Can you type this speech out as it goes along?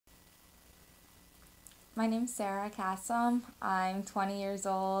My name's Sarah Kassam. I'm 20 years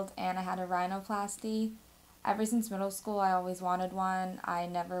old and I had a rhinoplasty. Ever since middle school, I always wanted one. I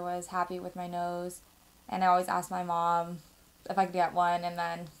never was happy with my nose, and I always asked my mom if I could get one. And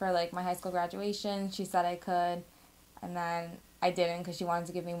then for like my high school graduation, she said I could, and then I didn't because she wanted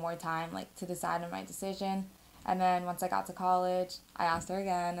to give me more time like to decide on my decision. And then once I got to college, I asked her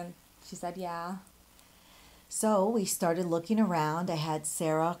again, and she said yeah. So we started looking around. I had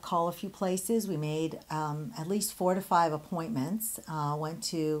Sarah call a few places. We made at least 4 to 5 appointments, went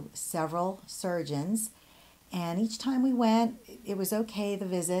to several surgeons, and each time we went, it was okay, the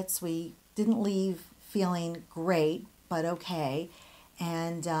visits. We didn't leave feeling great, but okay.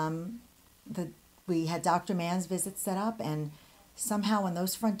 And we had Dr. Mann's visit set up, and somehow when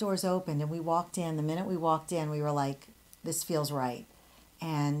those front doors opened and we walked in, the minute we walked in, we were like, this feels right.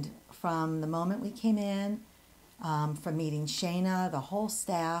 And from the moment we came in, from meeting Shayna, the whole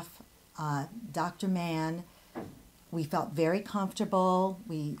staff, Dr. Mann, we felt very comfortable.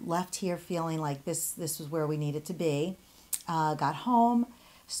 We left here feeling like this was where we needed to be. Got home,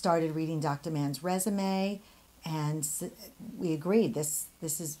 started reading Dr. Mann's resume, and we agreed this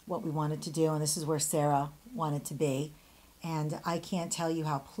is what we wanted to do, and this is where Sarah wanted to be. And I can't tell you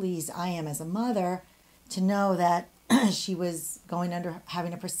how pleased I am as a mother to know that she was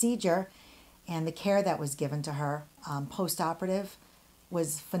having a procedure, and the care that was given to her post-operative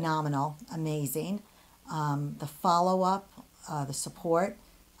was phenomenal, amazing. The follow-up, the support,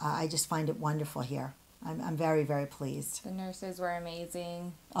 I just find it wonderful here. I'm very, very pleased. The nurses were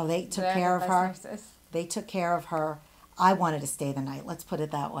amazing. Oh, they took They're care the of best her. nurses. They took care of her. I wanted to stay the night. Let's put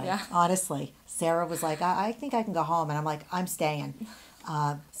it that way. Yeah. Honestly, Sarah was like, I think I can go home. And I'm like, I'm staying.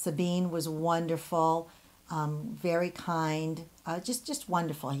 Sabine was wonderful, very kind, just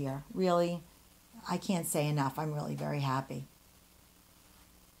wonderful here. Really, I can't say enough. I'm really very happy.